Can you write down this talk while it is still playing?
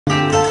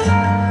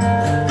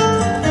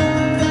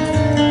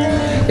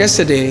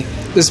Yesterday,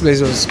 this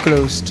place was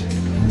closed.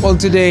 Well,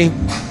 today,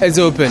 it's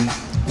open.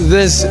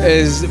 This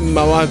is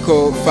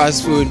Marwako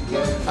fast food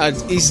at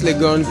East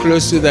Legon,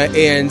 close to the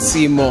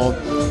ANC mall.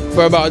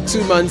 For about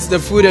 2 months, the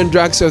Food and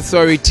Drugs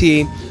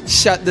Authority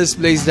shut this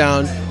place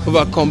down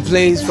over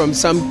complaints from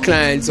some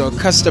clients or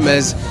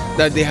customers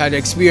that they had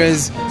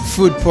experienced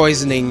food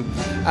poisoning.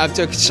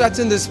 After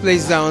shutting this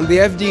place down, the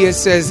FDA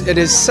says it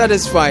is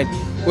satisfied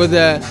with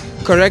the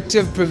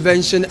corrective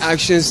prevention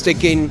actions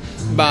taken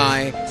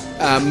by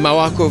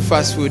Marwako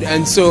fast food,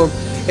 and so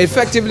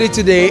effectively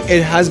today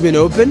it has been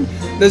open.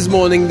 This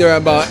morning there are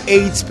about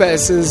 8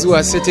 persons who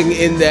are sitting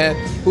in there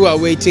who are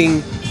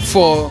waiting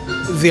for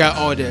their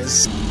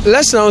orders.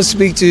 Let's now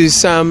speak to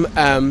some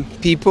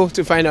people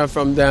to find out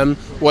from them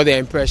what their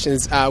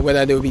impressions are,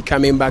 whether they will be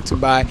coming back to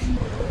buy.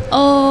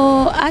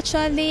 Oh,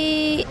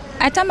 actually,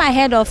 at the time I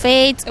heard of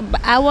it,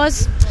 I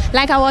was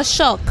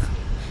shocked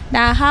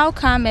that how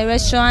come a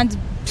restaurant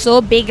so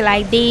big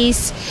like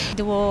this,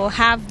 they will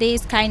have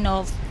this kind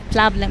of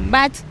problem.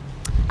 But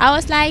I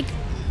was like,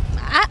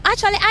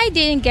 I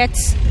didn't get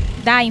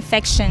that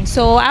infection,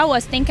 so I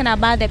was thinking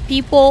about the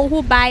people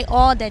who buy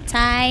all the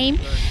time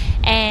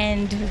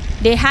and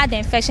they had the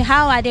infection.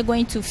 How are they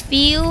going to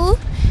feel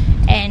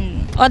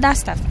and other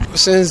stuff?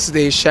 Since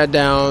they shut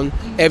down,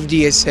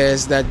 FDA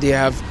says that they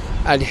have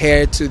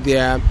adhered to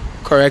their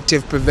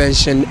corrective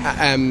prevention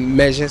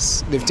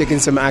measures. They've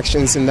taken some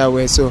actions in that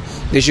way, so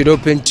they should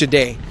open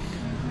today.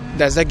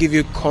 Does that give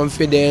you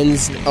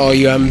confidence, or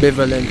you're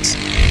ambivalent?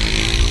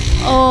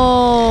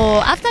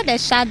 Oh, after the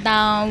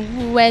shutdown,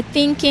 we were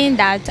thinking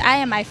that I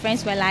and my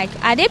friends were like,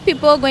 are they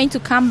people going to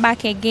come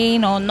back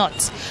again or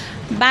not?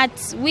 But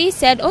we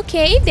said,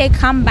 okay, if they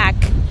come back,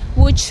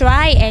 we'll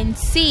try and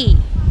see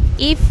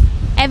if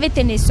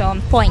everything is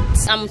on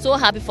point. I'm so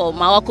happy for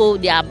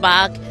Marwako. They are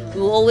back.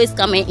 We will always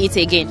come and eat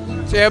again.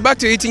 So you're back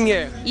to eating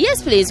here?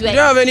 Yes, please. You don't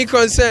have any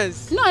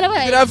concerns? No, I never.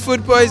 You don't have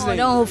food poisoning?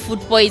 No, I don't have food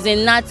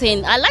poisoning,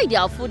 nothing. I like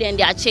their food and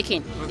their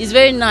chicken. It's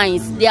very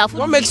nice. Their food.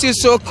 What makes you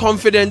so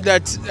confident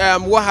that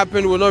what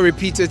happened will not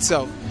repeat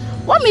itself?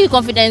 What makes you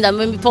confident that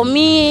maybe for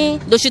me,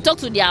 they should talk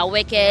to their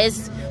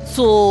workers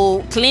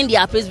to clean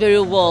their place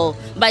very well.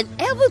 But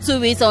every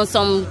 2 weeks, on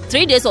some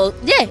 3 days,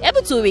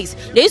 every 2 weeks,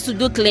 they used to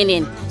do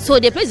cleaning. So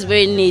the place is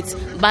very neat.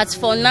 But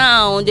for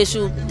now, they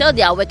should tell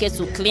their workers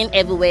to clean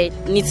everywhere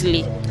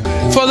neatly.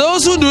 For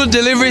those who do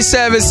delivery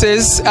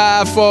services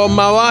for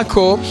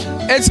Marwako,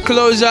 its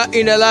closure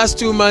in the last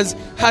 2 months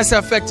has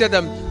affected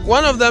them.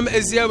 One of them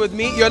is here with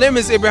me. Your name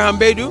is Abraham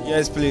Bedu?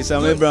 Yes, please.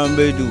 I'm Abraham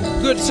Bedu.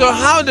 Good. So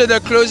how did the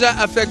closure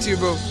affect you,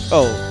 bro?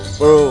 Oh,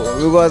 bro,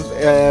 because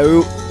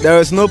there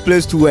is no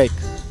place to work.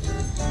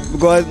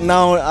 Because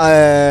now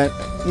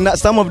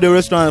some of the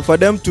restaurants, for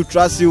them to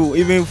trust you,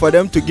 even for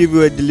them to give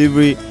you a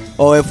delivery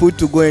or a food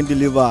to go and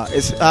deliver,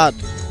 it's hard.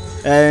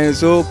 And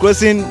so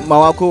closing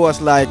Marwako was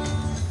like,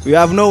 we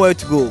have nowhere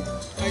to go.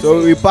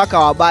 So we pack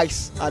our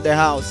bags at the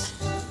house.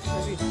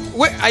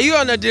 Wait, are you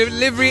on a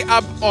delivery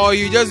app or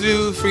you just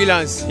do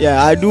freelance?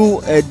 Yeah, I do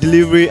a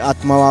delivery at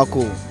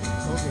Marwako.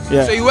 Okay.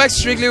 Yeah. So you work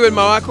strictly with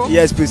Marwako?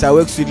 Yes, please. I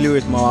work strictly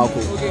with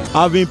Marwako. Okay.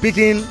 I've been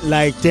picking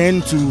like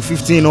 10 to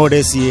 15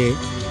 orders here.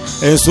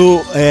 And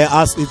so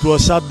as it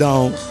was shut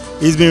down,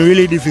 it's been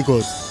really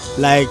difficult.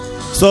 Like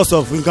source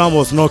of income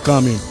was not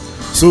coming.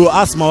 So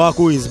as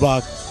Marwako is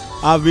back,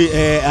 I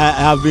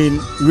have been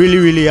really,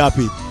 really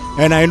happy.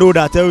 And I know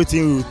that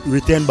everything will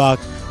return back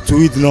to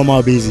its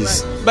normal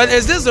basis. Right. But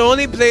is this the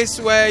only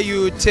place where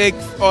you take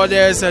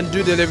orders and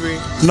do delivery?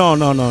 No.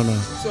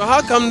 So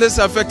how come this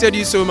affected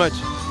you so much?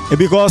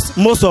 Because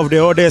most of the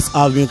orders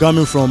have been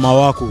coming from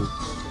Marwako.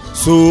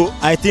 So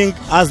I think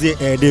as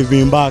they've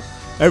been back,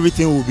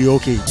 everything will be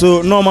okay.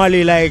 So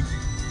normally, like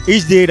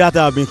each day that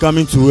I've been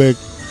coming to work,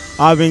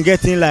 I've been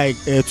getting like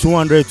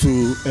 200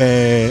 to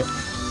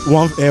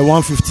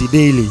 150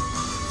 daily.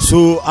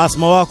 So as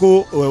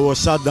Marwako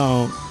was shut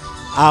down,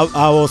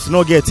 I was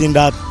not getting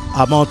that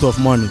amount of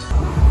money.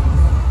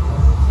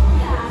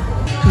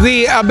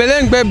 The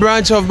Abelengbe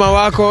branch of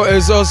Marwako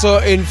is also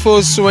in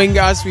full swing,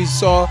 as we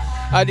saw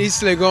at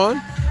East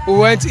Legon. We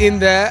went in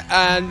there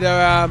and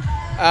there are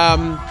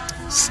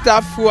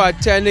staff who are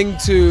tending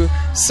to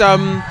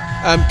some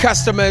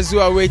customers who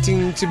are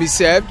waiting to be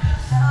served.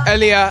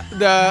 Earlier,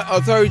 the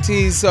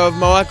authorities of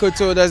Marwako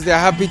told us they are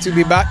happy to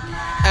be back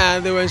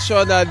and they will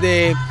ensure that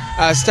they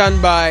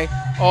stand by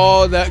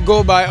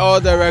go by all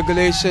the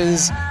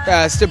regulations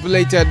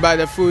stipulated by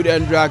the Food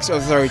and Drugs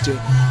Authority.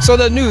 So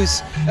the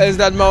news is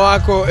that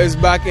Marwako is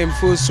back in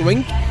full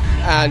swing,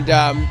 and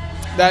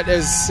that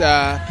is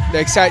the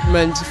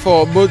excitement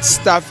for both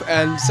staff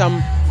and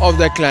some of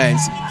the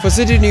clients. For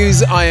City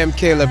News, I am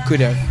Caleb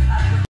Kuda.